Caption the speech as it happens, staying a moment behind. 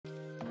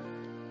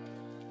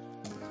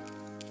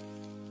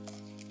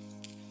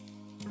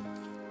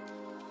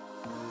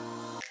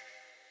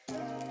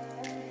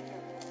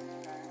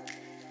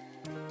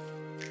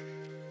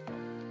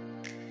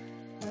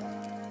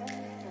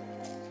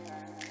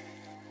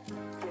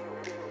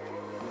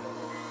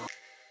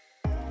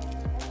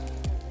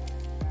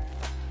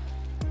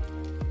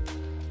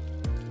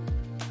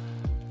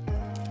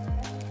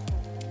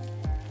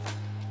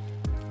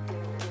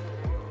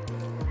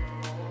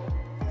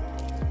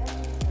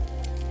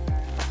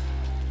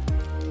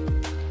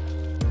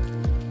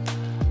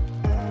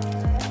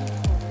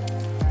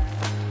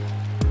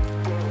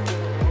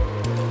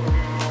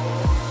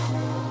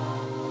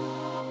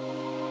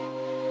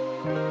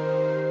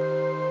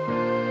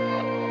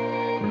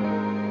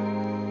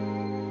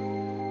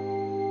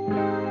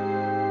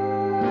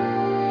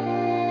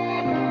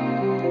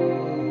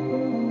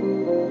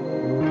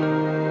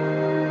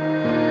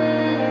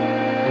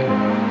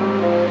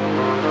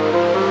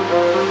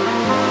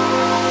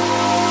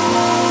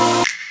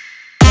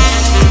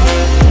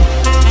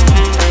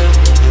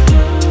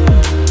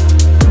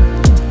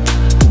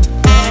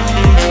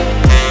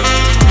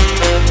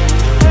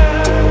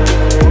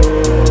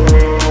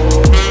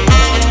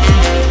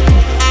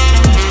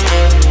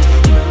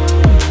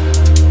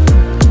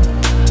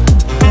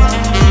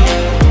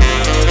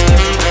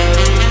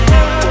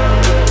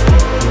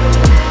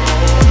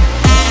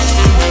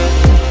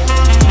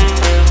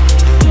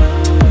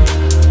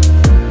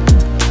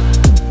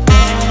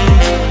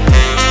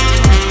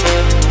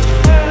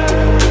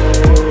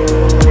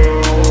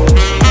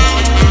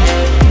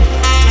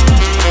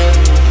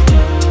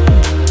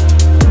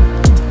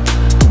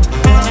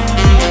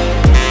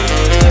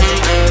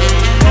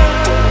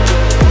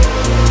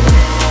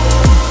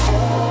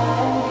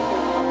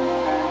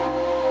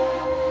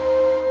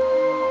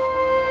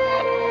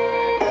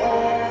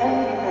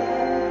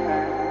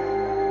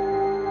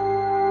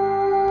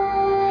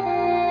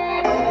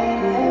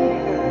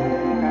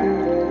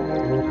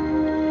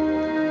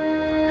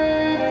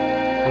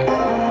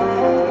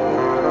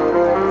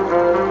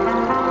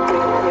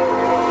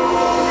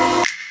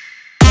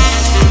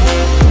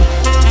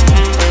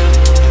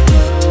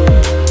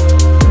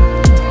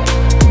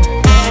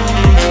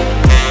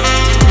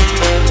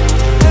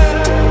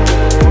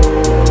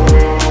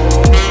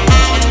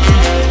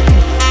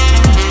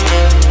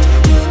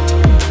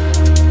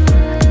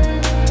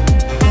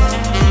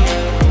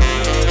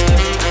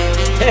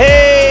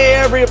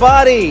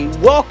everybody.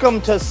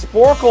 Welcome to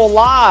Sporcle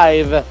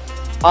Live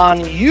on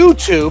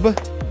YouTube.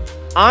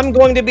 I'm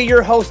going to be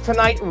your host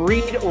tonight,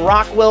 Reed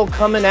Rockwell,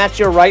 coming at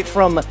you right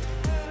from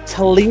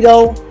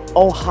Toledo,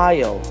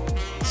 Ohio.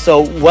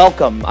 So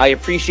welcome. I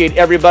appreciate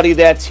everybody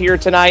that's here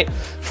tonight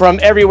from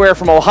everywhere,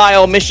 from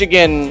Ohio,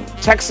 Michigan,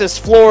 Texas,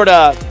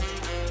 Florida,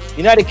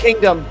 United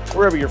Kingdom,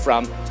 wherever you're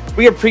from.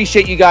 We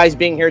appreciate you guys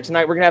being here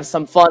tonight. We're going to have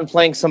some fun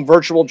playing some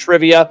virtual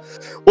trivia.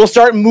 We'll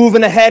start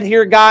moving ahead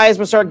here, guys.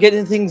 We'll start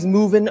getting things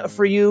moving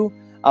for you.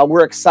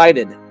 We're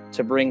excited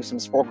to bring some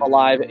Sporcle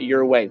Live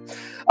your way.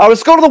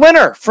 Let's go to the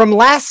winner from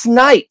last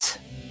night.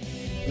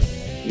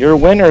 Your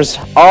winners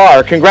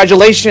are,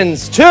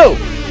 congratulations to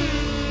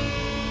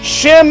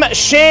Shim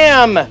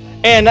Sham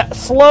and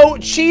Slow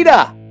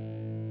Cheetah.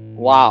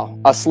 Wow,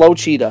 a Slow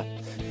Cheetah.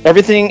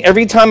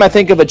 Every time I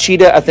think of a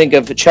cheetah, I think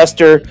of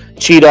Chester,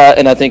 cheetah,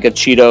 and I think of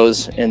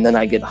Cheetos, and then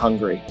I get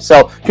hungry.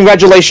 So,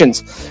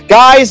 congratulations.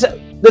 Guys,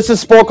 this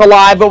is Sporcle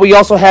Live, but we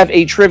also have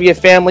a trivia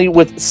family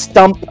with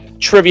Stump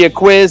Trivia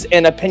Quiz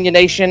and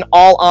Opinionation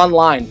all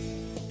online.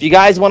 If you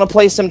guys want to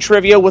play some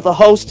trivia with a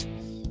host,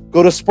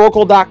 go to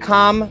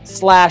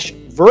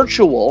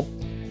sporcle.com/virtual.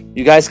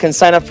 You guys can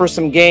sign up for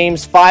some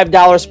games,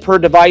 $5 per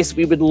device.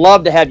 We would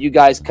love to have you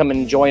guys come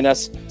and join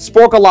us.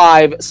 Sporcle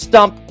Live,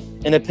 Stump,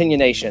 and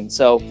Opinionation.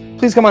 So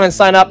please come on and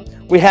sign up.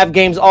 We have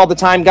games all the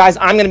time, guys.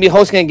 I'm going to be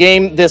hosting a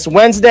game this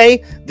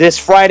Wednesday, this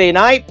Friday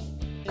night.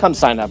 Come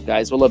sign up,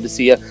 guys. We'd love to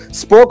see you.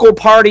 Sporcle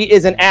Party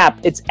is an app.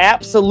 It's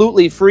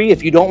absolutely free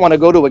if you don't want to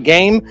go to a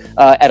game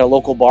at a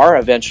local bar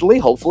eventually,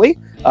 hopefully.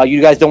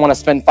 You guys don't want to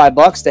spend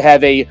 $5 to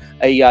have a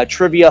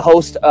trivia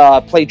host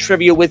play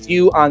trivia with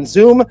you on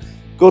Zoom.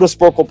 Go to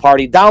Sporcle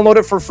Party. Download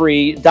it for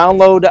free.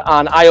 Download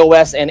on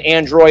iOS and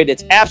Android.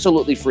 It's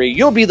absolutely free.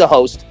 You'll be the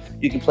host.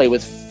 You can play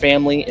with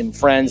family and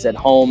friends at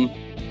home.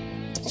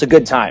 It's a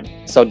good time.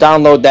 So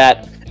download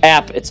that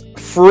app. It's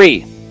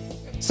free.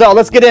 So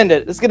let's get into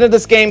it. Let's get into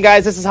this game,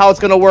 guys. This is how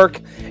it's going to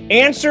work.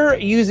 Answer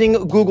using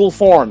Google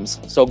Forms.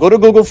 So go to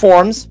Google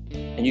Forms,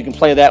 and you can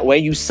play that way.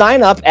 You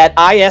sign up at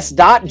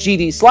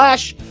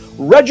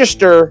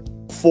is.gd/register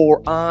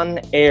for on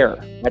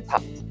air.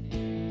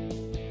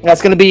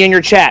 That's going to be in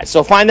your chat.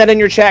 So find that in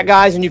your chat,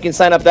 guys, and you can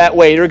sign up that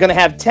way. You're going to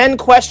have 10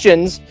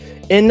 questions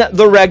in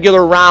the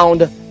regular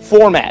round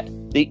format.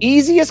 The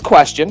easiest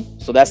question,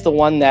 so that's the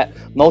one that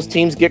most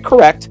teams get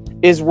correct,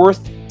 is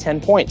worth 10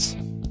 points.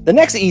 The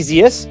next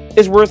easiest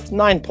is worth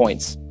 9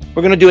 points.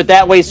 We're going to do it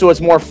that way so it's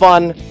more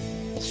fun,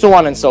 so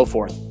on and so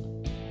forth.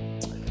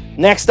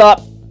 Next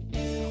up,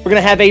 we're going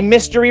to have a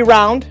mystery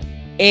round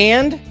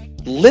and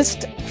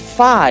list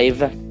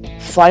 5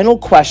 final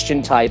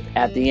question type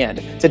at the end.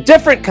 It's a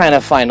different kind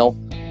of final,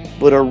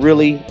 but a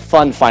really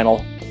fun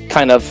final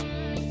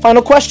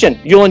question.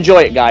 You'll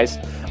enjoy it, guys.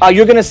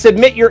 You're going to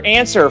submit your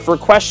answer for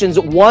questions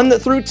 1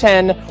 through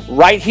 10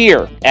 right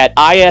here at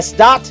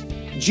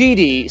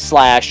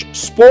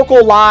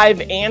is.gd/Sporcle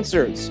Live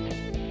Answers.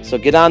 So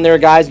get on there,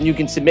 guys, and you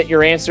can submit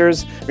your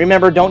answers.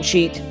 Remember, don't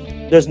cheat.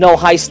 There's no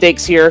high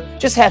stakes here.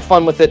 Just have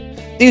fun with it.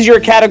 These are your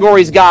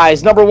categories,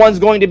 guys. Number 1 is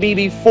going to be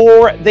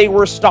before they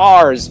were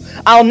stars.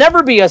 I'll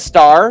never be a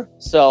star,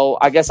 so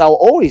I guess I'll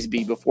always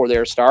be before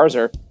they're stars,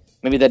 or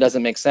maybe that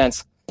doesn't make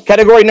sense.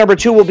 Category number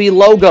 2 will be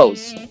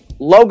logos.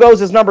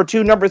 Logos is number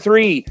 2. Number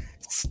 3,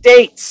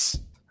 states.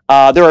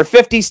 There are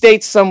 50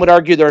 states. Some would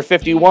argue there are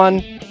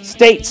 51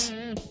 states.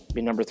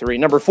 Be number 3.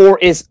 Number 4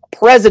 is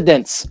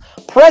presidents.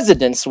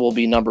 Presidents will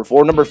be number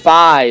 4. Number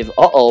 5,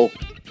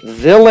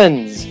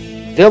 villains.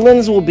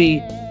 Villains will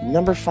be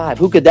number 5.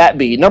 Who could that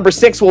be? Number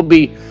 6 will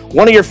be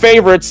one of your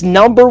favorites,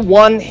 number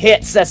 1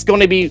 hits. That's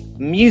going to be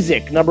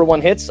music. Number 1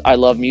 hits. I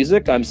love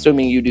music. I'm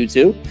assuming you do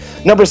too.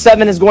 Number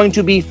 7 is going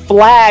to be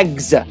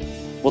flags.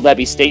 Will that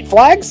be state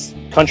flags?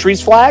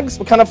 Countries' flags?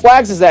 What kind of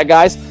flags is that,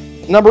 guys?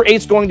 Number 8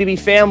 is going to be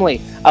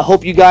family. I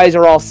hope you guys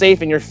are all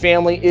safe and your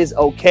family is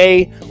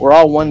okay. We're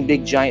all one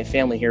big giant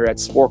family here at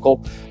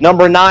Sporcle.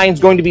 Number 9 is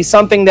going to be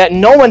something that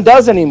no one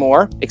does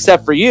anymore,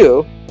 except for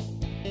you.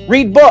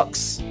 Read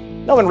books.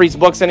 No one reads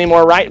books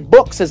anymore, right?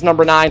 Books is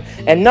number 9.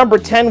 And number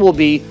 10 will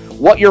be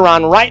what you're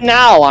on right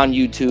now on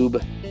YouTube,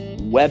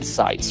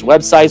 websites.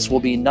 Websites will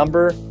be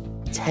number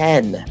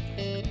 10.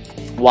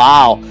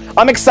 Wow.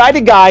 I'm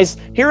excited, guys.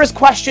 Here is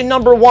question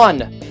number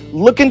 1.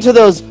 Look into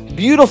those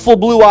beautiful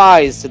blue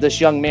eyes to this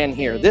young man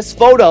here. This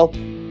photo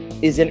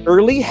is an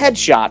early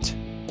headshot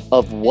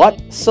of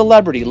what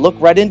celebrity? Look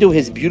right into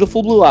his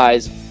beautiful blue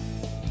eyes.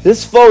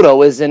 This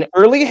photo is an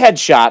early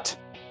headshot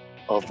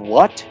of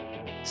what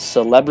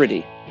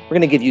celebrity? We're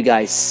going to give you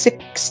guys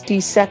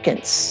 60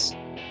 seconds.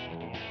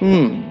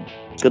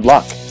 Good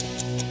luck.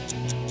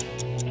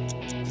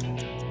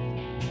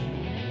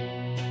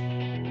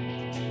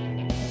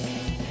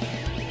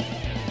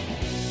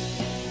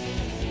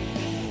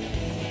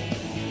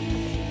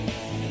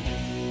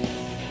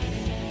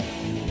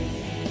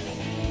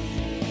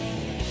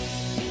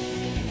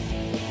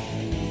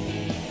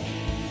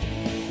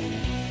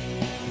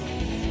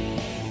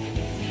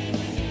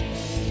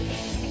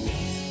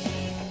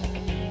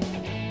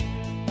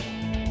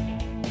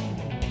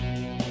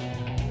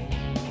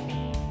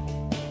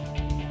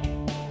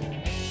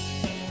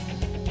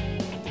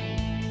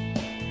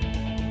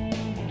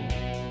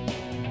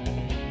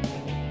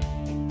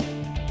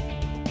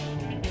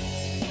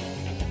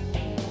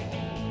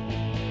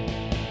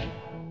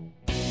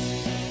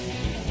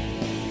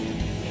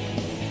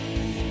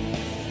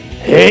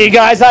 Hey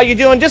guys, how you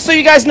doing? Just so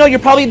you guys know, you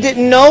probably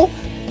didn't know.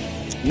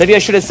 Maybe I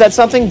should have said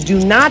something.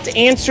 Do not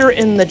answer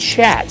in the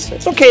chat.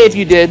 It's okay if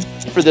you did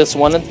for this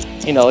one.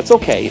 You know, it's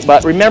okay.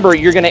 But remember,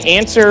 you're going to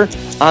answer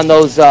on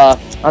those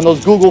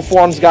Google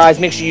Forms, guys.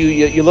 Make sure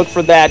you look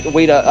for that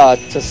way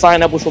to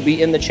sign up, which will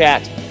be in the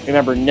chat.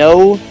 Remember,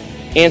 no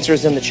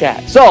answers in the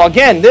chat. So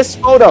again, this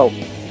photo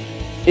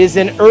is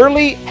an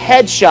early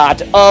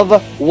headshot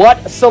of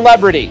what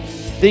celebrity?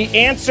 The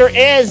answer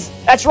is,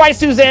 that's right,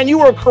 Suzanne, you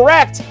were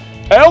correct.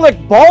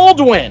 Alec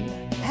Baldwin.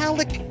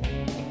 Alec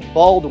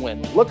Baldwin.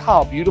 Look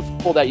how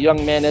beautiful that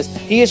young man is.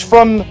 He is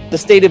from the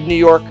state of New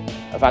York,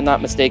 if I'm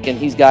not mistaken.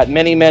 He's got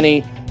many,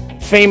 many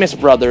famous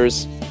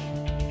brothers,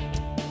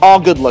 all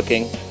good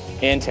looking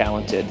and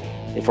talented,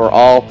 if we're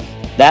all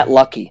that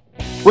lucky.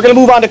 We're going to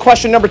move on to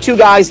question number 2,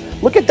 guys.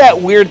 Look at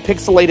that weird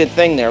pixelated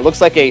thing there.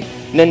 Looks like a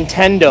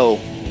Nintendo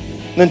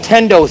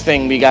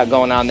thing we got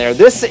going on there.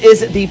 This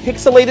is the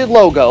pixelated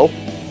logo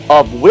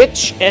of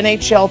which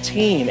NHL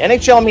team?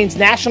 NHL means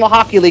National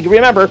Hockey League.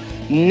 Remember,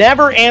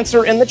 never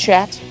answer in the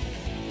chat.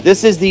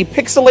 This is the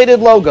pixelated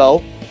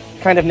logo,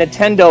 kind of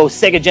Nintendo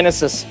Sega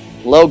Genesis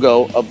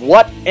logo of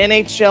what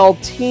NHL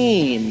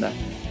team?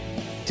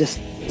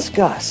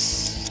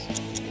 Discuss.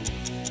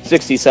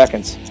 60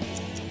 seconds.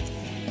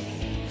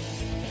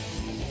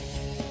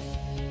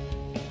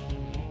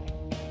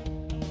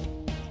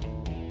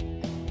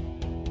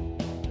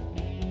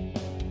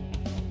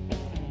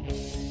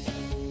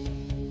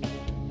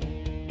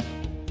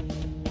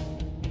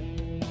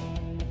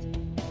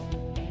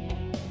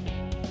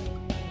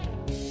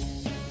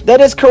 That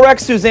is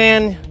correct,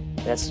 Suzanne.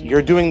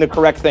 You're doing the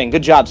correct thing.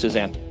 Good job,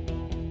 Suzanne.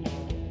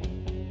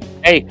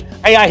 Hey,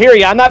 I hear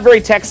you. I'm not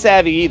very tech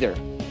savvy either.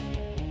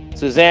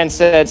 Suzanne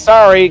said,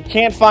 sorry,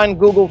 can't find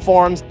Google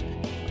Forms.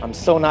 I'm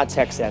so not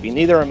tech savvy.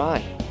 Neither am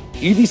I.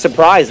 You'd be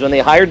surprised when they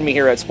hired me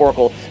here at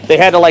Sporcle. They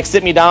had to like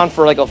sit me down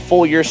for like a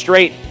full year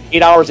straight,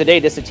 8 hours a day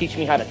just to teach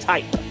me how to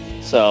type.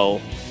 So,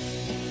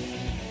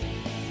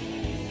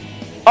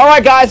 all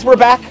right, guys, we're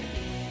back.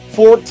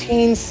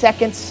 14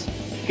 seconds.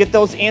 Get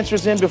those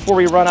answers in before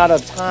we run out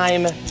of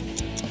time.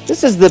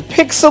 This is the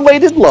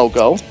pixelated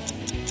logo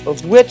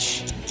of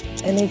which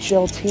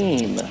NHL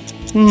team?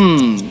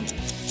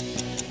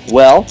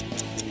 Well,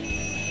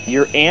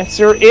 your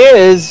answer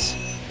is...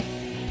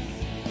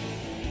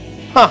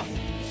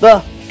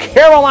 the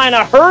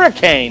Carolina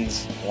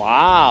Hurricanes.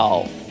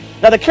 Wow.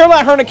 Now, the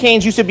Carolina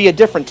Hurricanes used to be a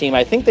different team.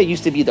 I think they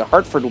used to be the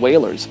Hartford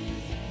Whalers.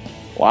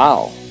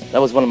 Wow. That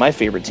was one of my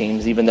favorite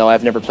teams, even though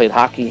I've never played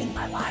hockey in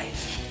my life.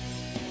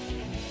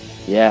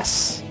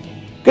 Yes.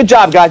 Good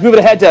job, guys. Moving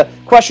ahead to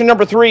question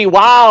number 3.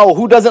 Wow,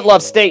 who doesn't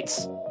love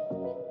states?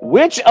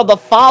 Which of the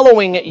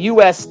following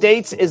U.S.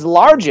 states is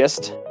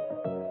largest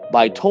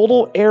by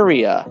total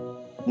area?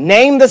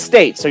 Name the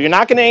state. So you're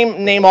not going to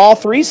name all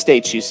 3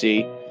 states you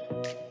see.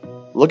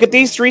 Look at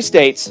these 3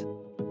 states.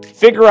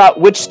 Figure out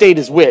which state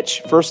is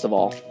which, first of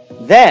all.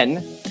 Then,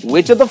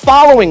 which of the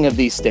following of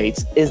these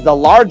states is the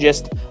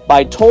largest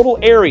by total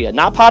area?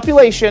 Not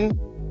population,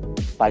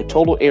 by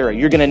total area.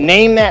 You're going to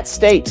name that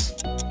state.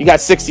 You got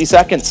 60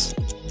 seconds.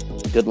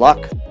 Good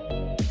luck.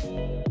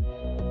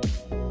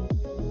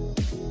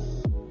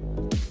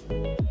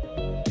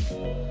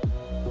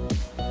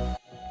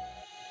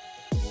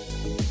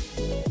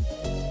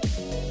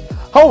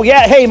 Oh,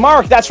 yeah. Hey,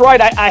 Mark, that's right.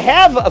 I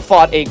have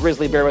fought a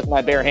grizzly bear with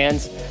my bare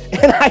hands,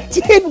 and I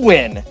did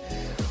win.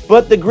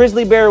 But the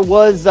grizzly bear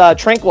was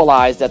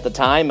tranquilized at the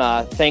time,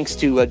 thanks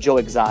to Joe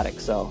Exotic.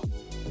 So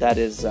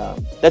that's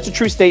a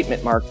true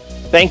statement, Mark.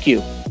 Thank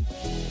you.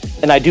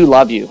 And I do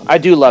love you. I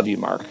do love you,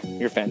 Mark.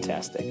 You're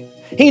fantastic.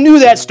 He knew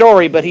that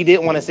story, but he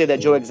didn't want to say that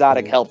Joe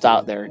Exotic helped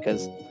out there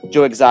because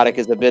Joe Exotic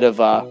is a bit of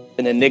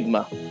an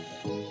enigma.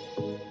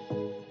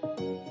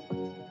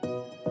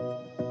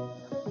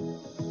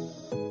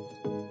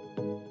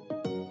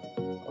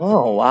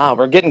 Oh, wow.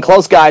 We're getting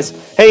close, guys.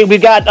 Hey,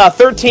 we've got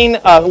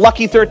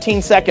lucky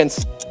 13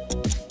 seconds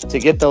to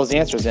get those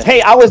answers in.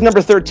 Hey, I was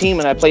number 13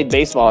 when I played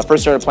baseball. I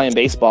first started playing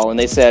baseball, and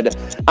they said,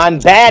 I'm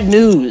bad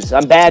news.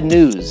 I'm bad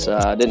news.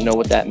 I didn't know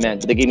what that meant,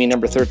 but they gave me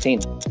number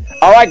 13.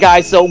 All right,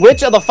 guys, so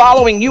which of the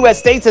following U.S.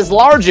 states is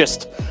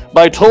largest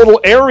by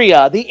total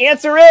area? The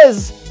answer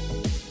is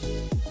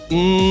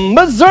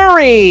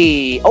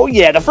Missouri. Oh,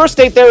 yeah, the first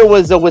state there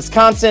was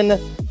Wisconsin.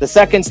 The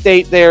second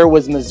state there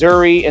was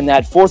Missouri, and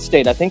that fourth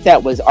state, I think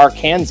that was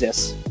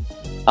Arkansas.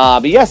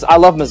 But yes, I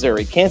love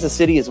Missouri. Kansas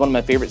City is one of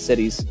my favorite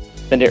cities.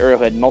 Been to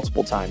Arrowhead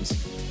multiple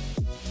times.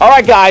 All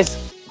right,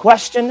 guys.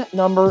 Question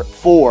number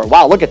 4.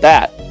 Wow, look at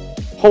that.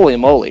 Holy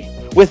moly.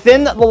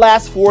 Within the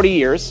last 40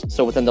 years,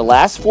 so within the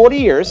last 40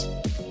 years,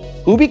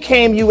 who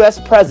became U.S.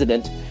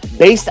 president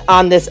based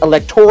on this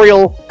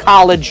electoral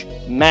college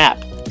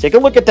map? Take a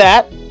look at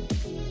that.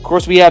 Of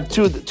course, we have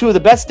two of the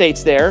best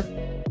states there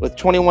with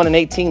 21 and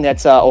 18.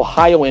 That's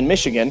Ohio and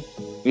Michigan.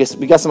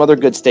 We got some other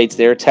good states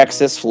there,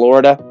 Texas,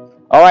 Florida.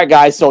 All right,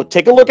 guys, so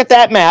take a look at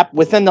that map.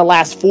 Within the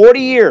last 40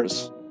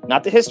 years,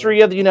 not the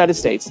history of the United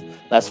States,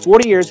 last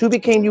 40 years, who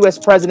became U.S.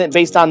 president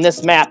based on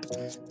this map?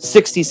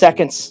 60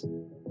 seconds.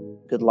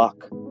 Good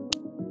luck.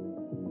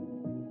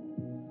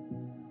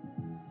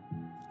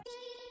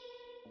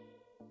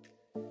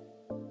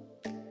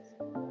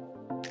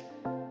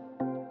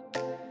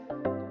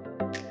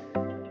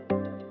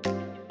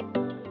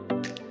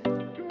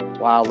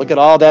 Wow, look at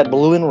all that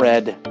blue and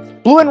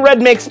red. Blue and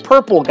red makes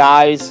purple,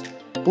 guys.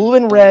 Blue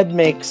and red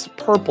makes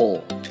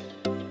purple.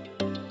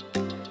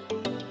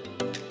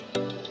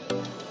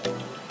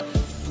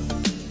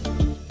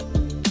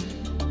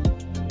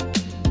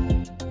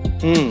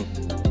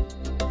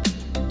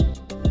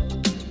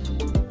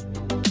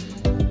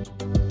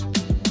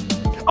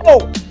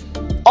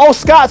 Oh,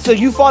 Scott, so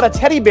you fought a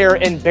teddy bear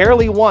and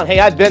barely won. Hey,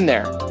 I've been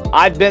there.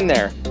 I've been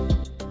there.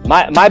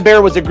 My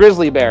bear was a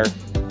grizzly bear,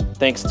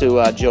 thanks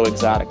to Joe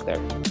Exotic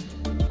there.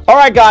 All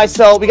right, guys,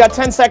 so we got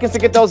 10 seconds to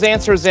get those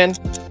answers in.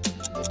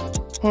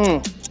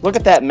 Look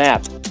at that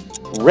map.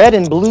 Red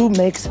and blue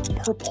makes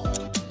purple.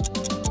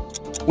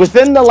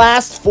 Within the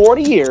last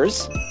 40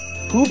 years,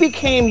 who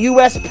became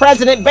U.S.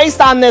 president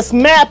based on this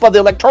map of the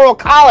Electoral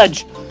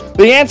College?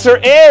 The answer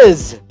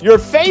is your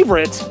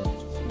favorite,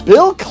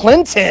 Bill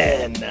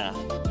Clinton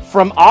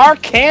from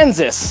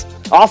Arkansas,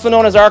 also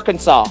known as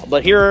Arkansas.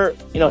 But here,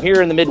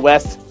 here in the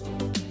Midwest,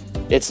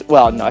 it's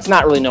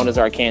not really known as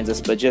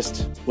Arkansas, but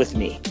just with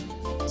me.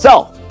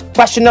 So,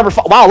 question number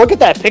 5. Wow, look at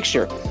that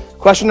picture.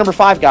 Question number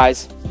 5,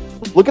 guys.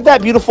 Look at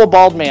that beautiful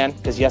bald man,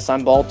 because yes,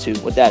 I'm bald too,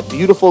 with that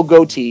beautiful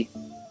goatee,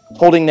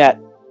 holding that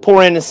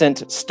poor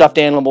innocent stuffed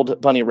animal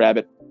bunny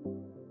rabbit.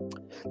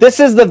 This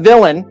is the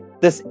villain.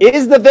 This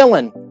is the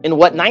villain in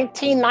what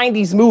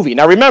 1990s movie?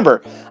 Now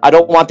remember, I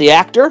don't want the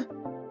actor.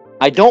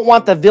 I don't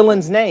want the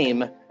villain's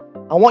name.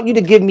 I want you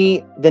to give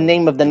me the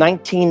name of the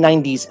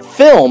 1990s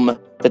film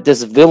that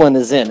this villain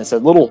is in. It's a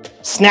little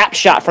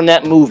snapshot from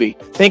that movie.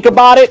 Think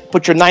about it.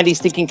 Put your 90s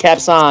thinking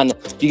caps on.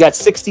 You got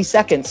 60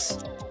 seconds.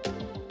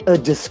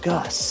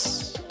 Discuss.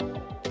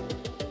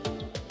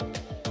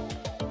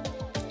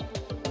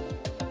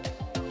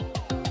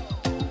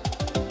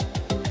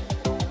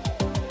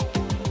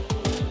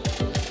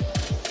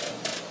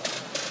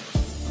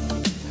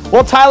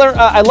 Well, Tyler,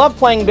 I love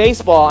playing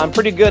baseball. I'm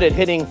pretty good at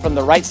hitting from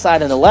the right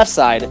side and the left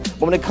side.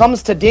 But when it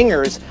comes to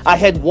dingers, I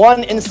had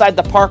one inside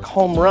the park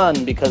home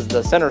run because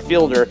the center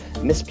fielder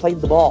misplayed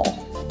the ball.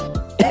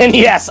 And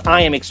yes, I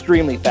am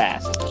extremely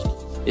fast,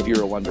 if you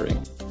were wondering.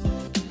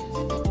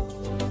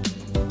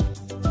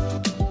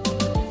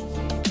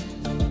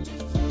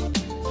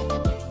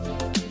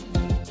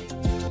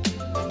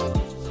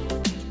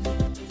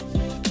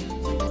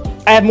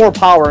 I have more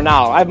power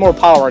now.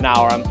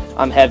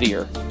 I'm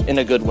heavier in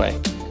a good way.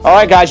 All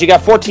right, guys, you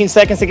got 14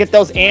 seconds to get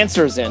those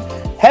answers in.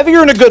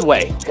 Heavier in a good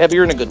way.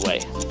 Heavier in a good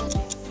way.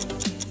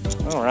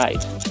 All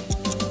right.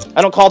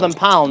 I don't call them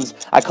pounds.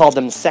 I call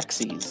them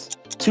sexies.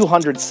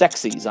 200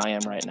 sexies I am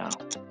right now.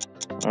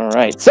 All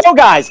right. So,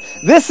 guys,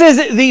 this is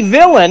the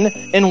villain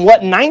in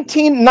what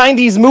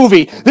 1990s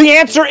movie? The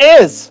answer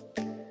is...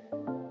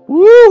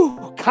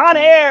 Woo! Con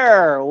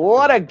Air!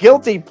 What a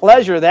guilty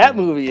pleasure that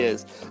movie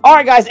is. All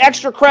right, guys,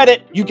 extra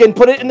credit. You can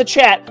put it in the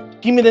chat.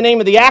 Give me the name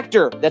of the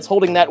actor that's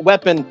holding that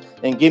weapon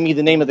and give me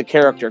the name of the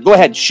character. Go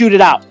ahead, shoot it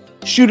out.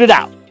 Shoot it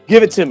out.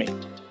 Give it to me.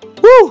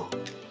 Woo!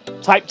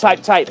 Type,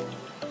 type, type.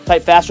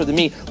 Type faster than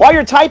me. While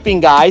you're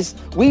typing, guys,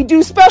 we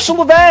do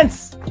special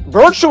events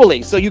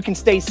virtually so you can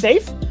stay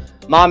safe.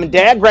 Mom and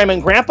Dad, Grandma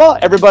and Grandpa,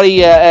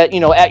 everybody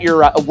at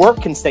your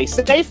work can stay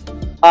safe.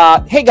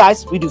 Hey,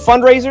 guys, we do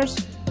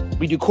fundraisers.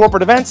 We do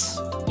corporate events.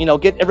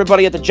 Get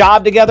everybody at the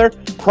job together.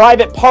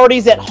 Private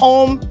parties at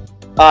home.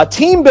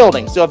 Team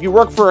building. So if you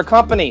work for a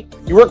company,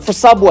 you work for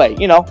Subway,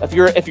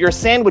 if you're a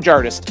sandwich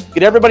artist,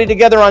 get everybody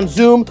together on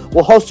Zoom.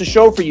 We'll host a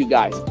show for you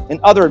guys,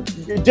 and other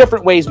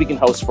different ways we can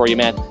host for you,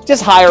 man.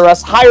 Just hire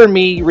us. Hire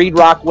me, Reed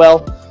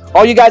Rockwell.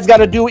 All you guys got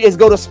to do is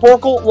go to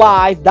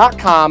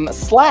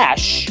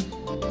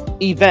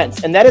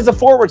sporklelive.com/events, and that is a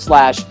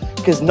 /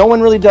 because no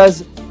one really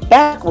does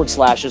backward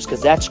slashes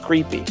because that's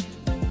creepy.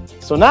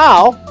 So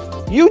now,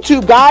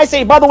 YouTube guys,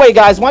 hey, by the way,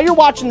 guys, while you're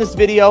watching this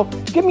video,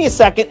 give me a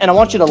second, and I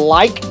want you to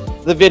like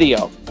the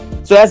video.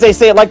 So as they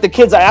say, like the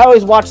kids, I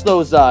always watch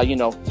those,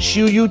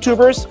 shoe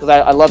YouTubers because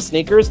I love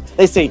sneakers.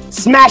 They say,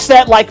 smash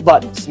that like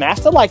button. Smash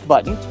the like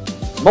button.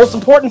 Most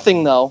important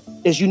thing, though,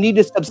 is you need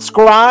to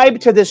subscribe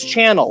to this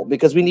channel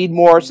because we need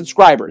more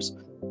subscribers.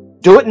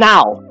 Do it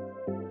now.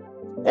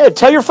 Hey,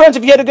 tell your friends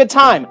if you had a good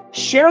time.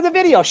 Share the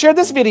video. Share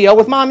this video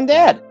with Mom and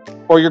Dad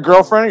or your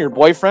girlfriend or your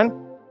boyfriend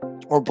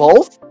or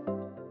both.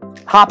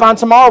 Hop on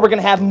tomorrow. We're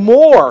going to have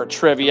more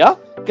trivia.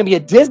 It's going to be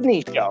a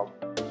Disney show.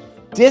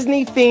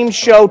 Disney-themed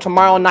show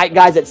tomorrow night,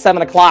 guys, at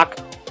 7 o'clock.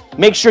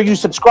 Make sure you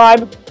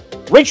subscribe.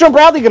 Rachel and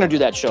Bradley are going to do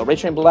that show.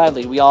 Rachel and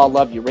Bradley, we all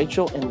love you.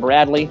 Rachel and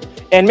Bradley.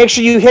 And make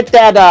sure you hit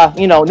that,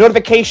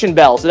 notification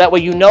bell so that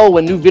way you know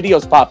when new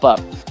videos pop up.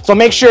 So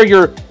make sure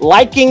you're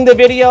liking the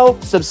video,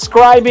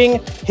 subscribing,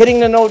 hitting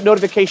the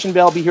notification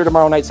bell. Be here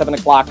tomorrow night, 7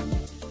 o'clock.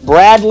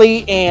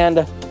 Bradley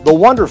and the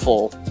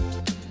wonderful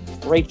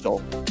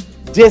Rachel.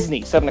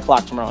 Disney, 7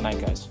 o'clock tomorrow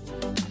night, guys.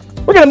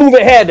 We're going to move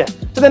ahead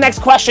to the next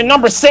question,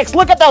 number 6.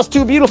 Look at those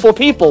two beautiful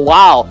people.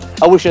 Wow.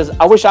 I wish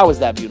I was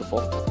that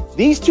beautiful.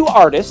 These two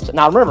artists,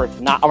 now remember,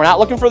 we're not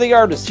looking for the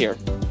artists here.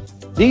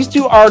 These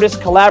two artists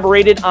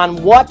collaborated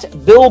on what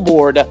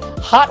Billboard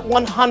Hot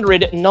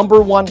 100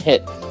 #1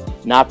 hit?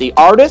 Not the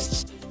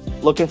artists,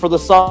 looking for the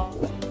song.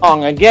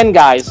 Again,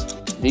 guys,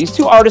 These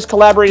two artists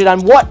collaborated on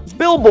what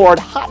Billboard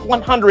Hot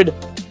 100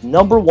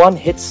 #1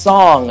 hit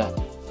song?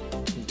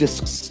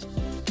 Discs.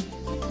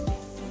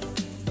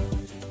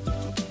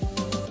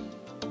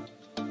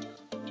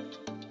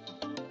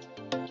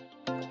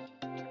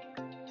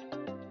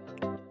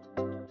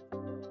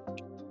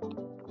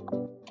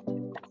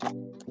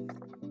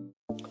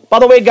 By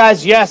the way,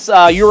 guys, yes,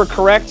 you were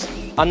correct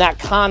on that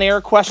Con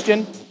Air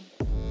question.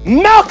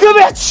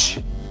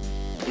 Malkovich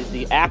is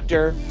the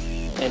actor,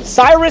 and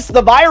Cyrus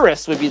the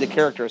Virus would be the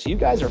character. So you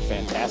guys are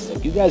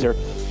fantastic. You guys are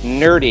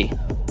nerdy,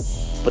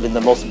 but in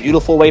the most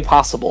beautiful way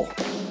possible.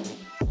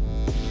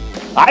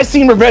 I've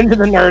seen Revenge of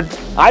the Nerds.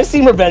 I've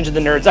seen Revenge of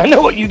the Nerds. I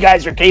know what you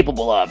guys are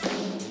capable of.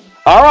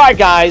 All right,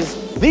 guys.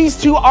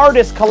 These two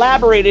artists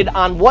collaborated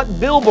on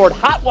what Billboard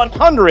Hot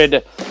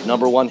 100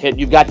 #1 hit?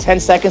 You've got 10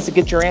 seconds to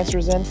get your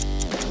answers in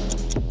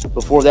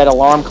before that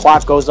alarm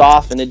clock goes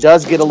off, and it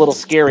does get a little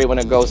scary when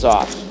it goes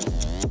off.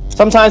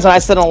 Sometimes when I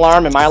set an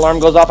alarm and my alarm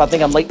goes off, I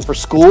think I'm late for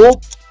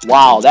school.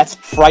 Wow, that's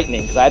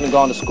frightening because I haven't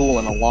gone to school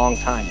in a long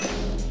time.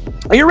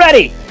 Are you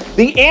ready?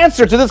 The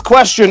answer to this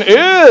question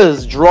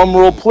is,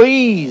 drumroll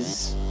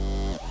please,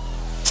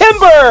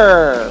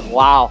 Timber!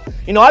 Wow.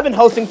 You know, I've been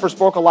hosting for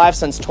Sporcle Live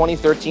since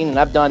 2013, and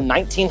I've done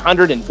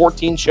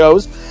 1,914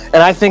 shows, and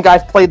I think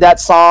I've played that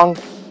song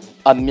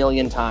a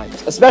million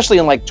times, especially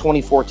in like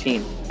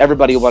 2014.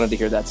 Everybody wanted to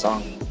hear that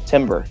song.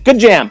 Timber. Good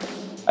jam.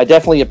 I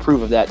definitely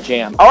approve of that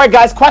jam. All right,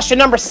 guys, question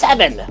number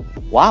 7.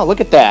 Wow,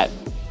 look at that.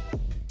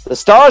 The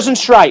Stars and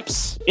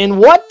Stripes. In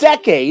what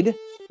decade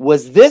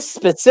was this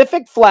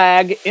specific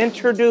flag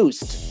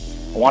introduced?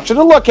 I want you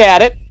to look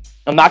at it.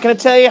 I'm not going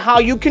to tell you how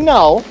you can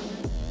know.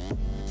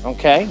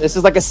 Okay, this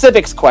is like a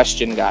civics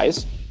question,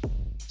 guys.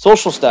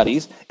 Social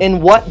studies. In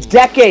what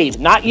decade,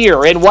 not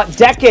year, in what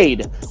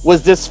decade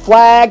was this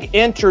flag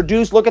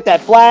introduced? Look at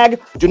that flag.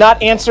 Do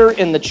not answer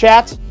in the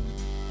chat.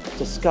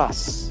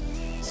 Discuss.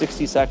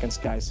 60 seconds,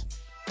 guys.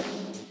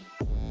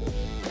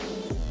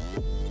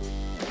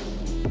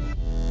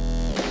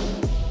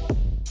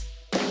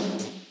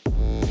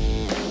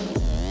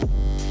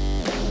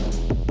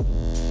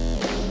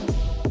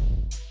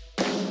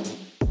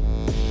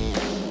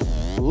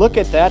 Look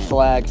at that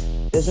flag.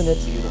 Isn't it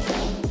beautiful?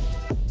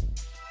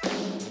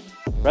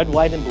 Red,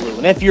 white, and blue.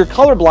 And if you're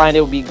colorblind,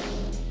 it would be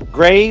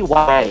gray,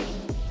 white.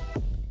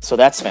 So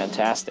that's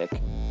fantastic.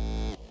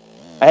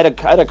 I had a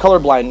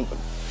colorblind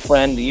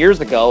friend years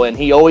ago, and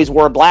he always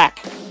wore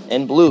black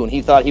and blue, and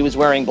he thought he was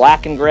wearing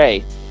black and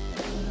gray.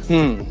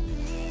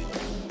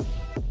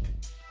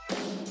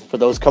 For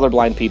those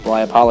colorblind people,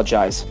 I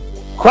apologize.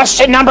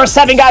 Question number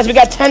 7, guys. We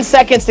got 10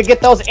 seconds to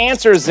get those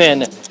answers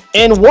in.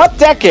 In what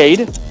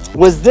decade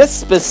was this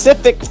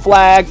specific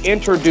flag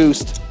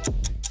introduced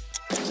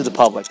to the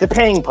public, the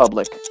paying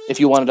public, if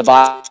you wanted to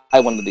buy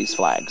one of these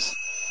flags?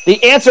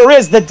 The answer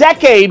is, the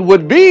decade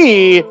would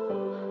be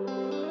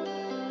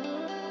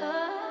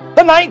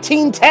the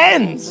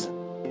 1910s.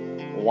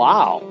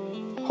 Wow.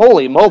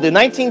 Holy moly, the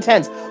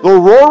 1910s. The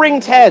Roaring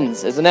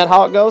Tens. Isn't that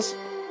how it goes?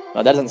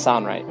 No, that doesn't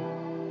sound right.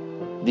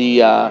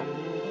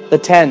 The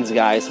tens,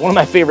 guys. One of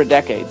my favorite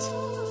decades.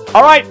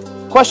 All right,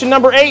 question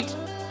number 8.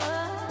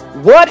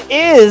 What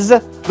is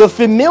the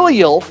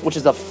familial, which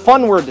is a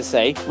fun word to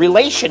say,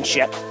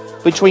 relationship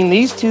between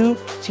these two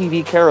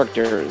TV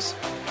characters?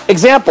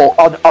 Example,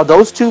 are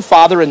those two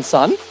father and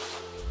son?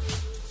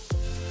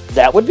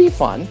 That would be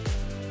fun.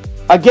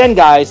 Again,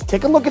 guys,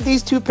 take a look at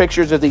these two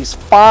pictures of these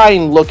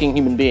fine-looking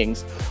human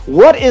beings.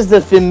 What is the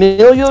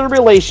familial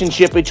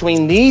relationship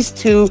between these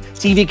two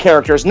TV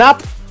characters?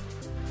 Not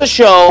the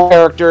show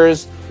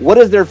characters. What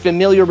is their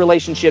familial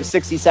relationship?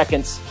 60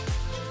 seconds.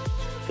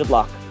 Good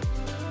luck.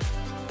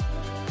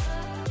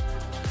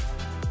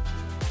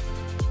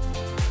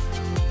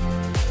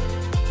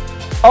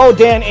 Oh,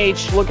 Dan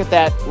H., look at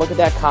that. Look at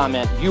that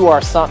comment. You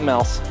are something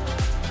else.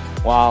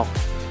 Wow.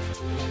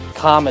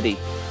 Comedy.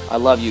 I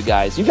love you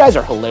guys. You guys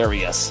are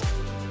hilarious.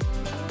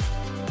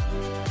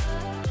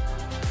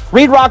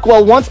 Reed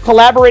Rockwell once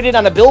collaborated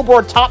on a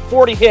Billboard Top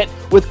 40 hit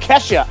with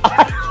Kesha.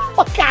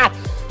 Oh, God.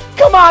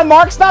 Come on,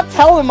 Mark. Stop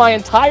telling my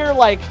entire,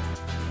 like...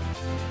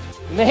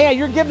 Man,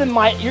 you're giving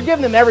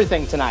them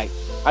everything tonight.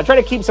 I try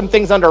to keep some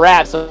things under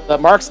wraps, so that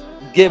Mark's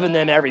giving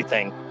them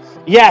everything.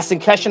 Yes, and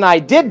Kesha and I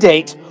did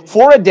date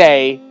for a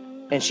day,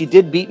 and she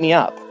did beat me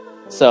up.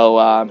 So,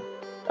 I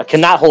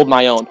cannot hold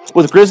my own.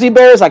 With Grizzly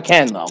Bears, I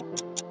can, though.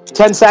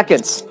 10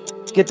 seconds.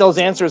 Get those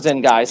answers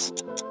in, guys.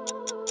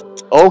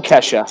 Oh,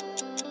 Kesha.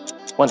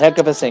 One heck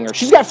of a singer.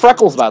 She's got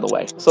freckles, by the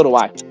way. So do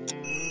I.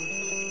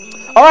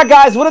 All right,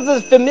 guys. What is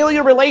the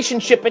familial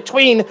relationship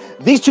between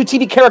these two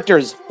TV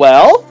characters?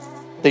 Well,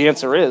 the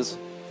answer is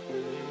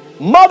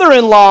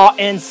mother-in-law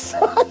and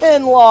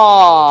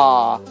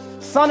son-in-law.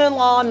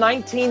 Son-in-law,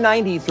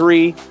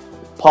 1993.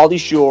 Pauly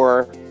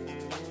Shore.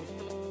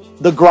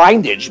 The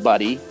Grindage,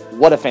 buddy.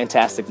 What a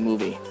fantastic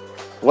movie.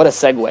 What a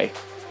segue.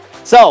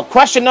 So,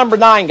 question number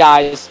 9,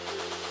 guys.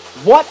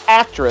 What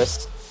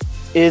actress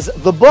is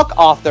the book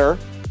author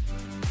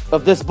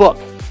of this book?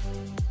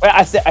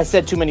 I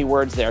said too many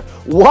words there.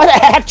 What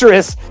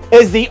actress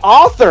is the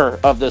author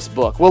of this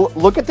book? Well,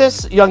 look at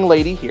this young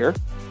lady here.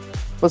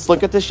 Let's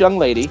look at this young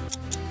lady.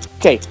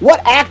 Okay,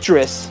 what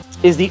actress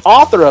is the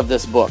author of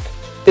this book?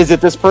 Is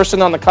it this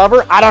person on the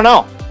cover? I don't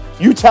know.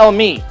 You tell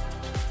me.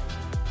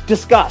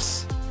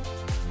 Discuss.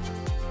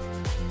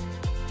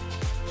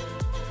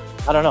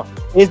 I don't know.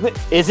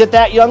 Is it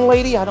that young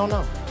lady? I don't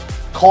know.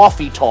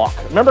 Coffee Talk.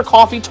 Remember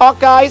Coffee Talk,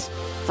 guys?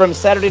 From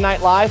Saturday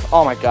Night Live?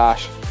 Oh my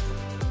gosh.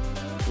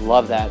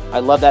 Love that. I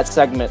love that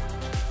segment.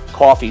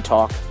 Coffee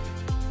Talk.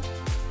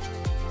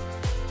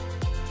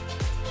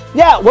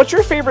 Yeah, what's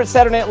your favorite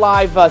Saturday Night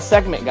Live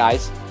segment,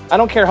 guys? I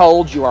don't care how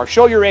old you are.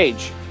 Show your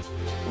age.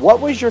 What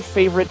was your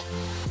favorite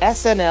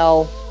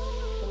SNL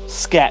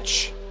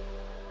sketch?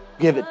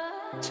 Give it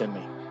to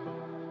me.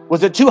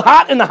 Was it Too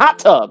Hot in the Hot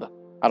Tub?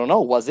 I don't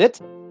know. Was it?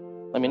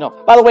 Let me know.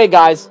 By the way,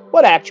 guys,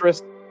 what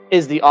actress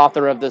is the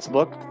author of this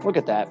book? Look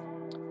at that.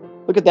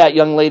 Look at that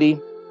young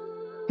lady.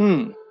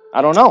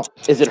 I don't know.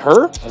 Is it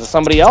her? Is it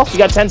somebody else? You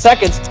got 10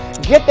 seconds.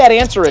 Get that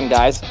answer in,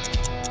 guys.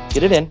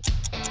 Get it in.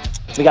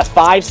 We got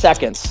 5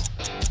 seconds.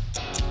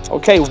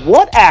 Okay,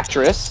 what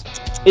actress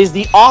is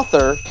the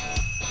author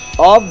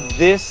of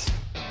this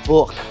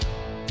book?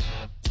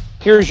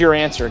 Here's your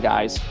answer,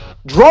 guys.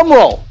 Drum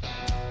roll.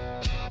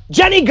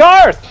 Jenny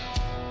Garth.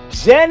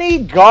 Jenny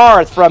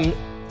Garth from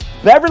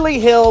Beverly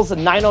Hills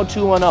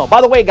 90210.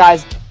 By the way,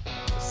 guys,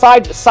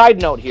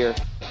 side note here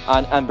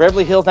on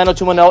Beverly Hills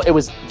 90210, it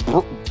was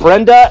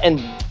Brenda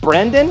and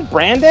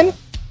Brandon?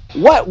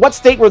 What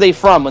state were they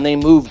from when they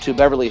moved to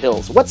Beverly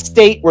Hills? What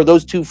state were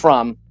those two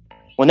from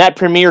when that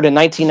premiered in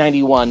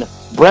 1991?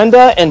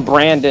 Brenda and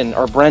Brandon,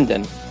 or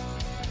Brendan.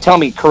 Tell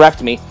me,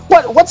 correct me.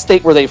 What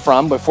state were they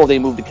from before they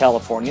moved to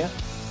California?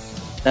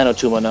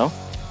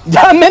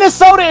 90210.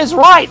 Minnesota is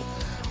right.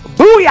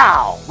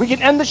 Booyah! We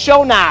can end the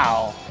show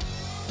now.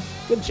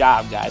 Good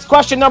job, guys.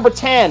 Question number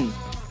 10.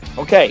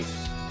 Okay.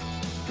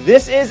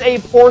 This is a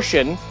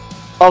portion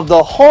of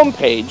the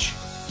homepage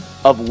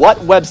of what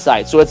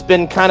website? So it's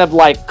been kind of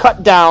like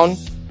cut down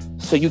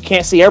so you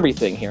can't see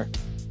everything here.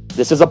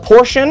 This is a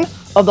portion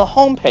of the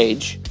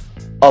homepage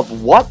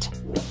of what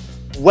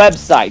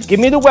website? Give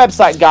me the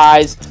website,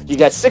 guys. You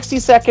got 60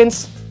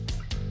 seconds.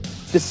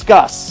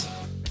 Discuss.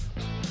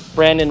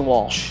 Brandon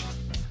Walsh.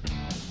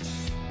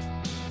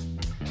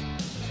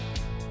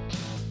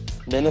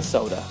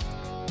 Minnesota.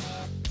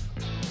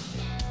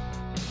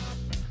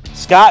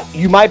 Scott,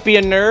 you might be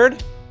a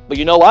nerd, but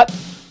you know what?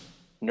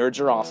 Nerds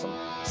are awesome.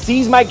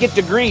 C's might get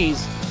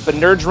degrees, but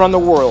nerds run the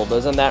world.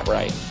 Isn't that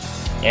right?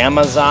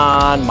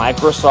 Amazon,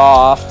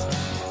 Microsoft,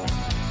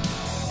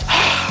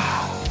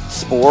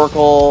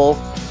 Sporcle.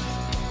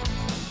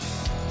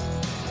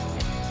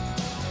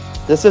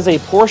 This is a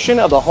portion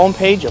of the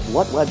homepage of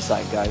what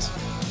website, guys?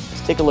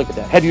 Let's take a look at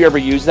that. Have you ever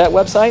used that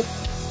website?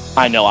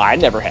 I know I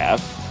never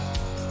have.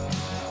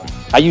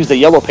 I use the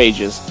yellow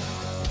pages.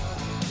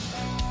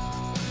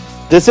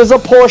 This is a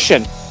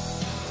portion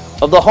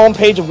of the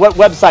homepage of what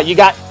website? You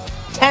got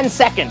 10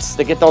 seconds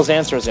to get those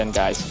answers in,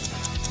 guys.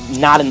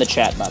 Not in the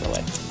chat, by the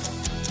way.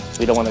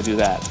 We don't want to do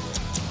that.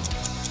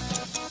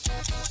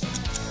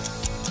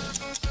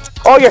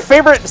 Oh, your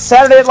favorite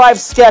Saturday Night Live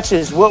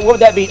sketches. What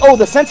would that be? Oh,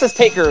 the census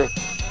taker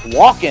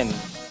walking.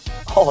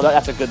 Oh,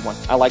 that's a good one.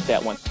 I like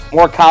that one.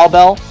 More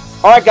cowbell.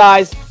 All right,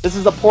 guys. This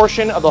is a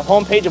portion of the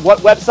homepage of what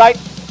website?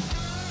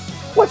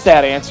 What's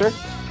that answer?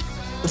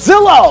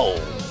 Zillow.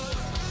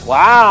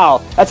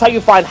 Wow. That's how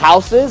you find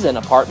houses and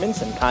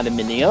apartments and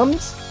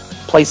condominiums.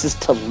 Places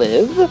to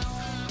live.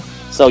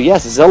 So,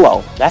 yes,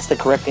 Zillow. That's the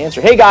correct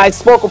answer. Hey,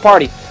 guys, Sporcle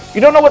Party. If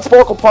you don't know what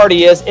Sporcle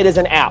Party is, it is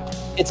an app.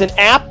 It's an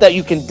app that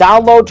you can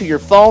download to your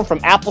phone from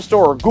Apple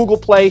Store or Google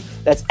Play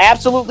that's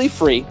absolutely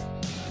free.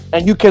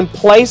 And you can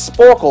play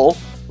Sporcle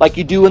like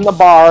you do in the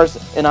bars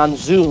and on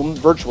Zoom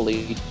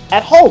virtually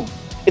at home.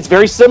 It's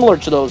very similar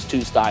to those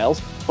two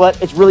styles, but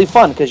it's really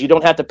fun because you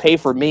don't have to pay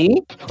for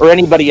me or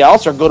anybody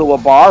else or go to a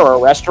bar or a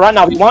restaurant.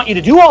 Now, we want you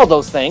to do all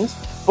those things,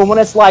 but when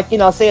it's like, you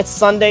know, say it's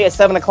Sunday at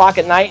 7 o'clock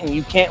at night and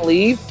you can't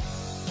leave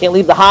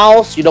the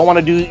house, you don't want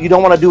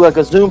to do like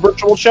a Zoom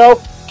virtual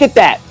show, get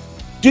that.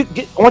 I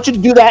want you to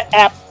do that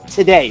app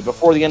today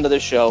before the end of the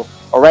show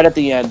or right at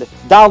the end.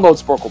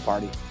 Download Sporcle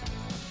Party.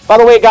 By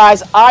the way,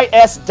 guys,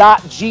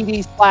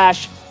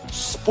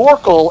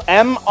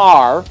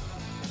 is.gd/SporcleMR.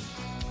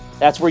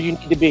 That's where you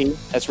need to be.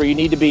 That's where you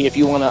need to be if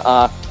you want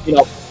to,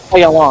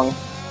 play along.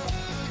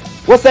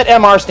 What's that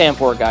MR stand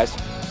for, guys?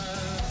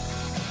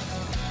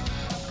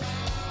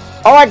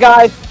 All right,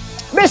 guys.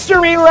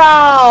 Mystery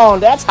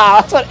round. That's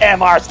what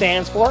MR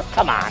stands for.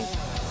 Come on.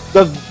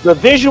 The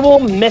visual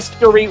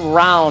mystery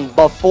round,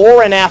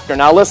 before and after.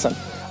 Now, listen.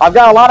 I've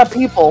got a lot of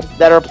people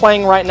that are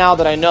playing right now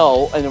that I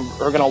know and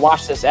are going to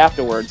watch this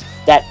afterwards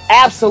that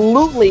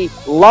absolutely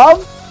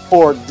love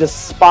or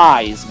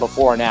despise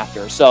before and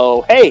after.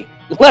 So, hey,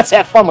 let's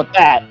have fun with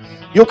that.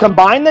 You'll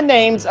combine the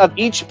names of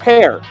each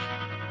pair.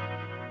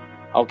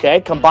 Okay?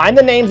 Combine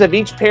the names of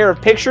each pair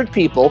of pictured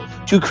people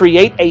to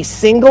create a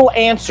single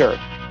answer.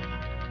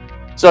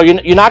 So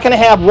you're not going to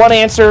have one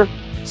answer,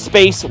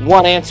 space,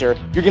 one answer.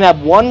 You're going to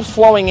have one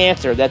flowing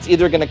answer that's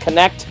either going to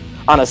connect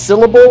on a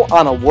syllable,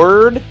 on a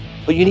word,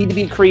 but you need to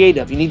be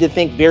creative. You need to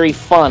think very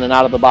fun and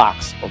out of the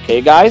box.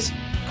 Okay, guys?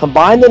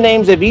 Combine the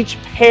names of each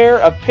pair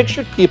of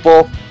pictured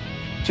people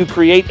to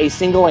create a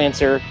single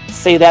answer.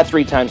 Say that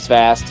 3 times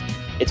fast.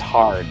 It's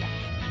hard.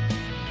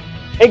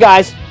 Hey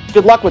guys,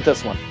 good luck with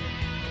this one.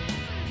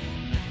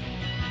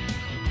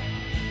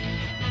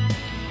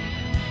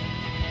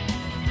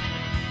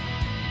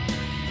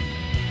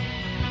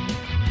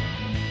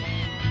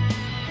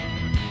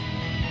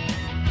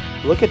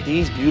 Look at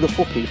these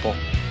beautiful people.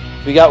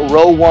 We got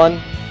row 1,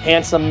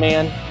 handsome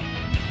man,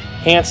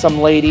 handsome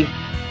lady.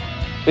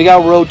 We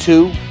got row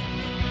 2,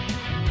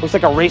 looks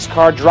like a race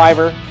car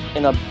driver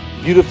and a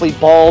beautifully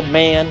bald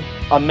man,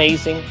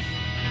 amazing.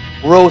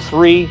 Row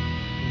 3,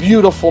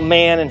 beautiful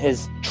man in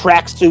his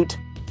tracksuit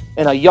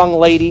and a young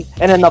lady.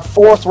 And in the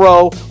 4th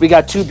row, we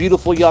got 2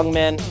 beautiful young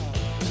men.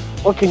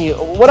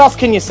 What else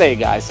can you say,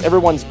 guys?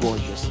 Everyone's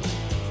gorgeous.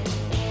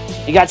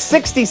 You got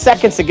 60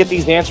 seconds to get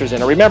these answers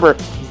in. And remember,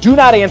 do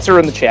not answer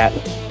in the chat.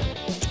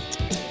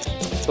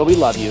 But we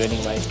love you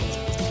anyway.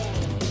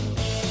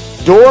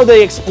 Dora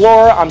the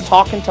Explorer, I'm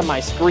talking to my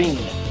screen.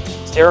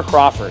 Sarah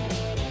Crawford.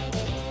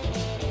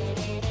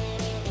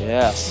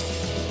 Yes.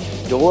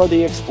 Dora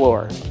the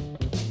Explorer.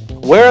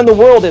 Where in the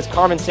world is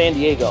Carmen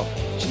Sandiego?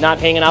 She's not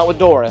hanging out with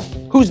Dora.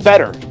 Who's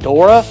better,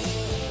 Dora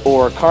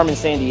or Carmen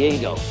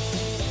Sandiego?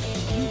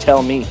 You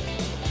tell me.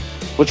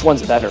 Which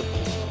one's better?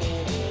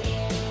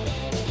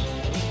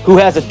 Who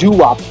has a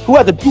doo-wop? Who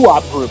has a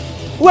doo-wop group?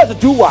 Who has a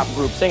doo-wop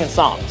group singing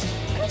songs?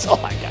 That's all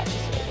I got to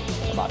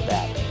say about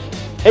that.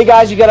 Hey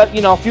guys, you got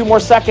a few more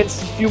seconds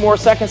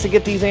to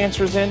get these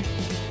answers in.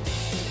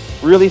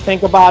 Really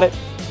think about it.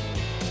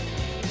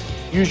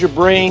 Use your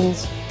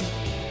brains.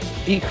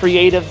 Be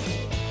creative.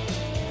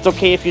 It's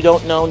okay if you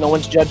don't know. No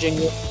one's judging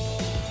you.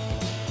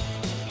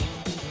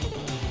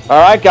 All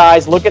right,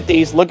 guys, look at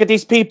these. Look at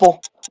these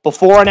people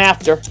before and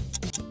after.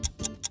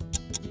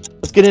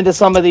 Let's get into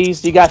some of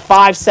these. You got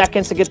 5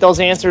 seconds to get those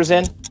answers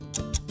in.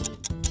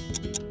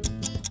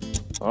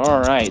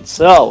 All right,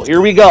 so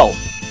here we go.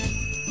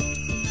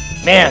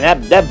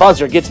 Man, that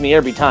buzzer gets me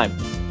every time.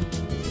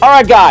 All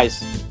right,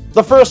 guys,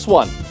 the first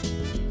one.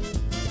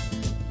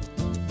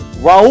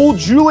 Raul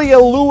Julia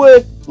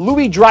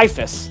Louis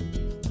Dreyfus.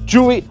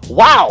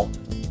 Wow.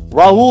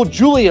 Raul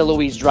Julia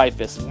Louis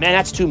Dreyfus. Man,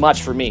 that's too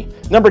much for me.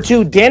 Number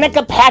 2,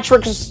 Danica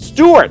Patrick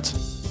Stewart.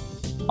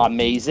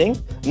 Amazing.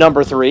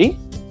 Number 3,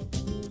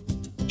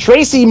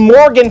 Tracy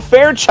Morgan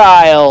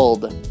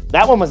Fairchild.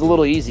 That one was a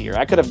little easier.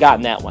 I could have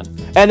gotten that one.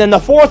 And then the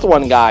 4th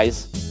one,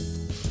 guys.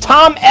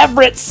 Tom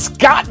Everett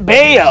Scott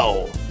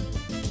Baio.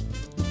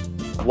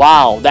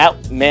 Wow,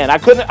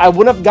 I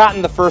wouldn't have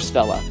gotten the first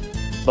fella.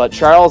 But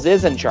Charles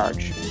is in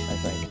charge, I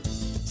think.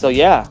 So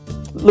yeah.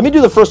 Let me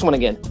do the first one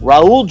again.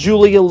 Raul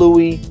Julia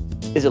Louis.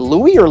 Is it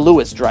Louis or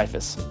Louis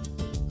Dreyfus?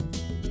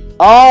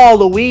 Oh,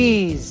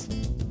 Louise.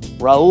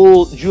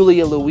 Raul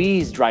Julia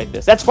Louise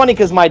Dreyfus. That's funny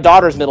because my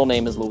daughter's middle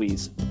name is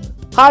Louise.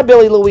 Hi,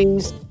 Billy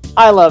Louise.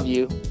 I love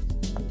you.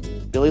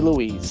 Billy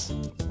Louise.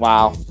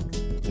 Wow.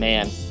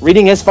 Man,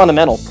 reading is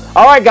fundamental.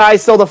 All right,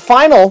 guys, so the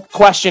final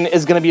question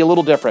is going to be a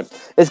little different.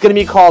 It's going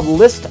to be called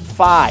List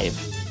 5.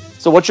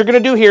 So what you're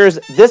going to do here is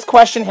this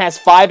question has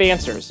 5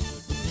 answers.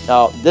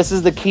 Now, this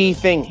is the key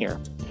thing here.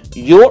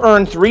 You'll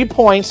earn 3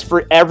 points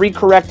for every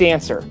correct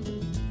answer.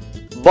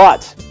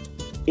 But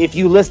if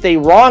you list a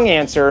wrong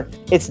answer,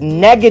 it's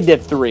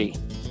 -3.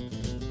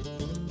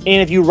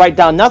 And if you write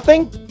down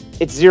nothing,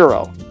 it's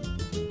 0.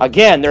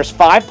 Again, there's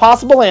 5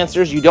 possible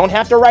answers. You don't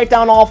have to write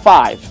down all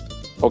 5.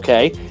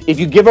 Okay? If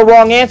you give a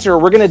wrong answer,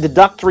 we're going to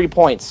deduct 3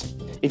 points.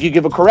 If you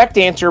give a correct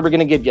answer, we're going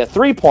to give you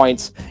 3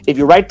 points. If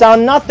you write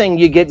down nothing,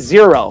 you get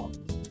 0.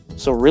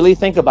 So really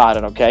think about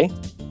it, okay?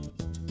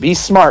 Be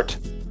smart.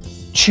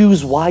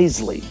 Choose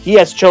wisely. He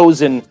has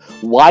chosen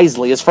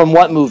wisely. It's from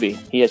what movie?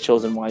 He has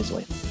chosen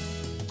wisely.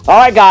 All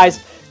right, guys.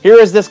 Here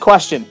is this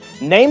question.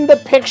 Name the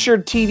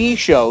pictured TV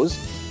shows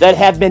that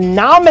have been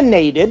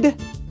nominated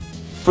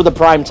for the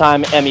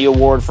Primetime Emmy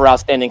Award for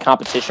Outstanding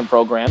Competition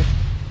Program,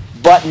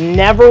 but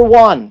never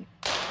won.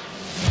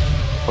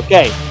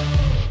 Okay.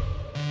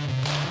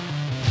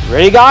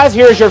 Ready, guys?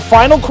 Here's your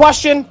final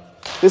question.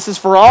 This is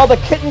for all the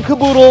kitten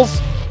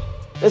caboodles.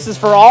 This is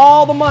for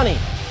all the money.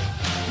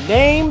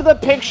 Name the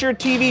picture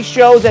TV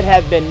shows that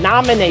have been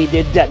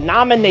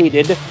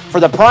nominated for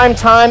the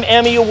Primetime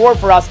Emmy Award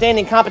for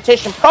Outstanding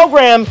Competition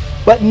Program,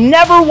 but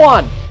never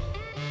won.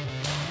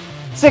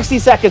 60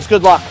 seconds.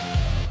 Good luck.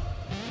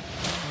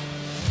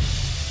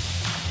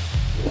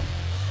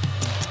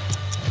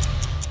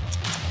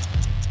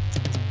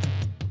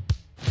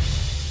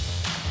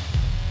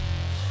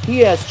 He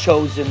has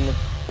chosen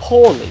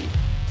poorly.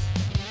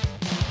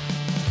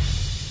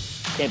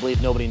 Can't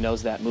believe nobody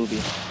knows that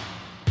movie.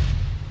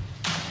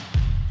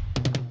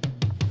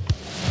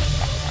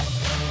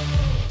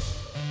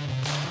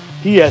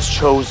 He has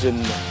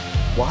chosen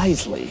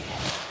wisely.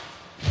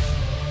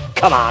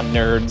 Come on,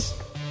 nerds.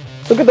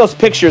 Look at those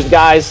pictures,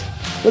 guys.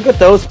 Look at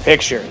those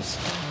pictures.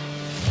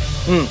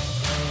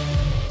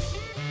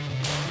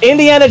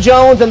 Indiana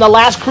Jones and the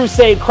Last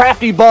Crusade,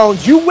 Crafty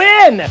Bones. You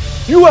win!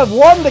 You have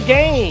won the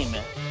game.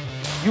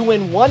 You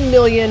win 1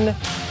 million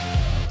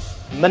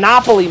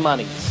Monopoly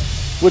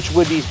monies. which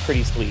would be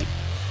pretty sweet.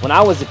 When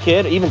I was a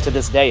kid, even to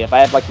this day, if I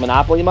had like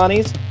Monopoly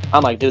monies,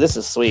 I'm like, dude, this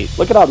is sweet.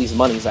 Look at all these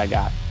monies I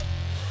got.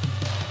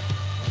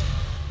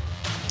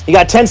 You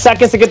got 10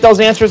 seconds to get those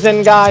answers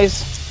in,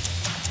 guys.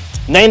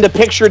 Name the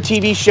picture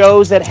TV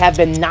shows that have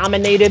been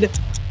nominated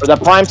for the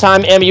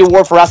Primetime Emmy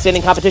Award for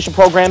Outstanding Competition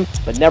Program,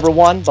 but never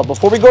won. But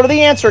before we go to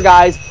the answer,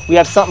 guys, we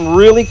have something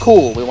really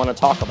cool we want to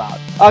talk about.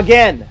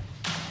 Again,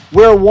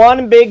 we're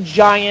one big,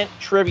 giant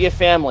trivia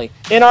family.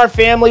 In our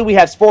family, we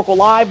have Sporcle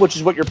Live, which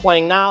is what you're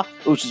playing now,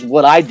 which is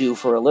what I do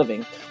for a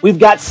living. We've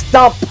got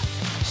Stump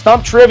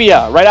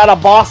Trivia, right out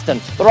of Boston.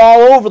 They're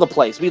all over the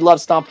place. We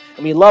love Stump,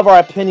 and we love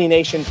our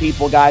Opinionation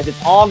people, guys.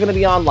 It's all going to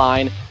be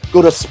online.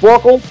 Go to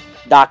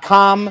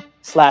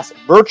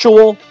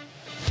sporcle.com/virtual.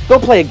 Go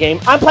play a game.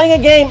 I'm playing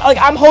a game. Like,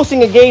 I'm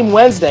hosting a game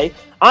Wednesday.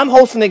 I'm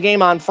hosting a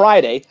game on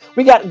Friday.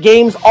 We got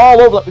games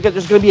all over because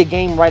there's going to be a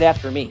game right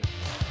after me.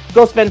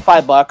 Go spend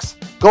 $5.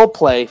 Go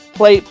play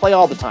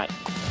all the time.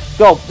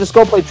 Just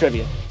go play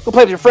trivia. Go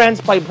play with your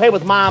friends. Play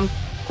with mom.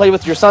 Play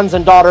with your sons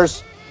and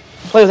daughters.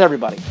 Play with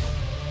everybody.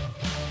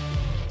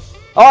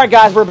 All right,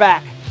 guys, we're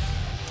back.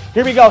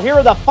 Here we go. Here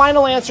are the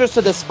final answers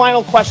to this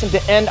final question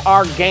to end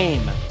our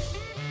game.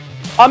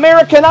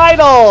 American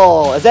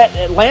Idol. Is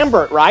that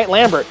Lambert, right?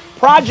 Lambert.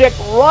 Project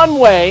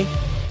Runway.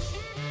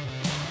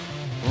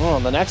 Oh,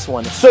 the next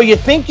one. So You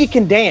Think You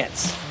Can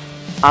Dance.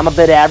 I'm a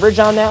bit average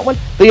on that one.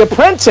 The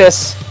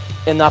Apprentice.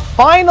 And the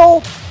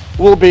final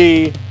will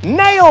be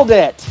Nailed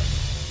It.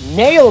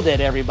 Nailed it,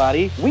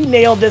 everybody. We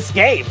nailed this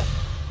game.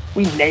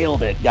 We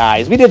nailed it,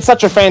 guys. We did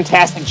such a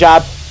fantastic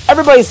job.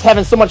 Everybody's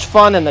having so much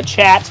fun in the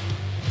chat.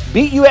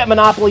 Beat you at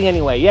Monopoly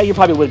anyway. Yeah, you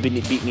probably would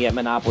beat me at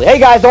Monopoly. Hey,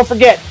 guys, don't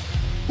forget.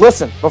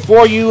 Listen,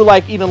 before you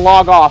even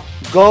log off,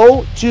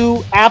 go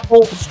to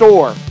Apple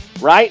Store,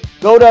 right?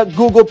 Go to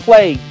Google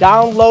Play.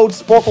 Download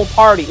Sporcle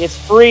Party. It's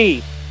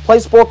free. Play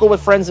Sporcle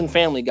with friends and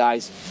family,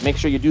 guys. Make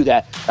sure you do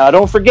that.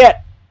 Don't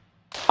forget,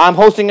 I'm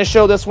hosting a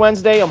show this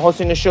Wednesday. I'm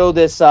hosting a show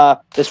this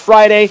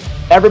Friday.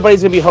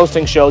 Everybody's going to be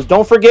hosting shows.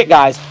 Don't forget,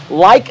 guys,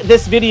 like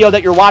this video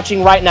that you're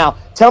watching right now.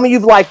 Tell me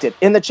you've liked it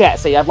in the chat.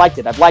 Say, I've liked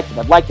it, I've liked it,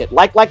 I've liked it.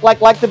 Like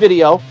the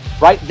video,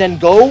 right? Then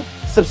go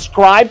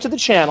subscribe to the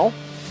channel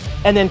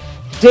and then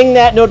ding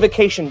that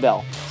notification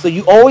bell so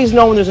you always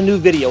know when there's a new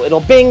video. It'll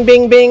bing,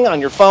 bing, bing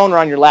on your phone or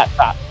on your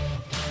laptop.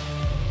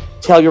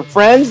 Tell your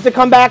friends to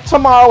come back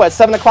tomorrow at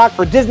 7 o'clock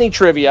for Disney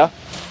Trivia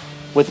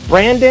with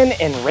Brandon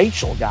and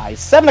Rachel, guys.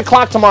 7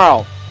 o'clock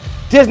tomorrow.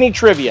 Disney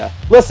Trivia.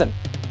 Listen,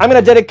 I'm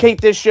going to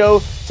dedicate this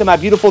show to my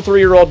beautiful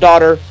 3-year-old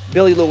daughter,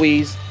 Billy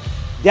Louise.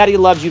 Daddy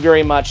loves you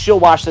very much. She'll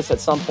watch this at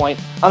some point.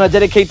 I'm going to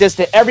dedicate this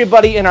to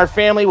everybody in our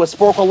family with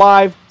Sporcle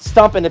Live,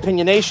 Stump, and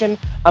Opinionation.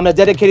 I'm going to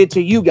dedicate it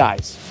to you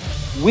guys.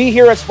 We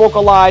here at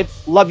Sporcle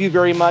Live love you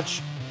very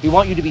much. We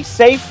want you to be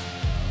safe.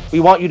 We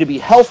want you to be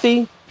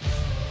healthy.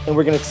 And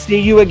we're going to see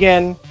you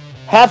again.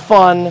 Have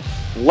fun.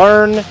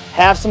 Learn.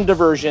 Have some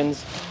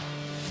diversions.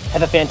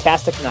 Have a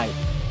fantastic night.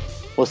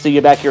 We'll see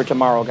you back here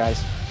tomorrow,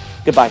 guys.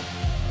 Goodbye.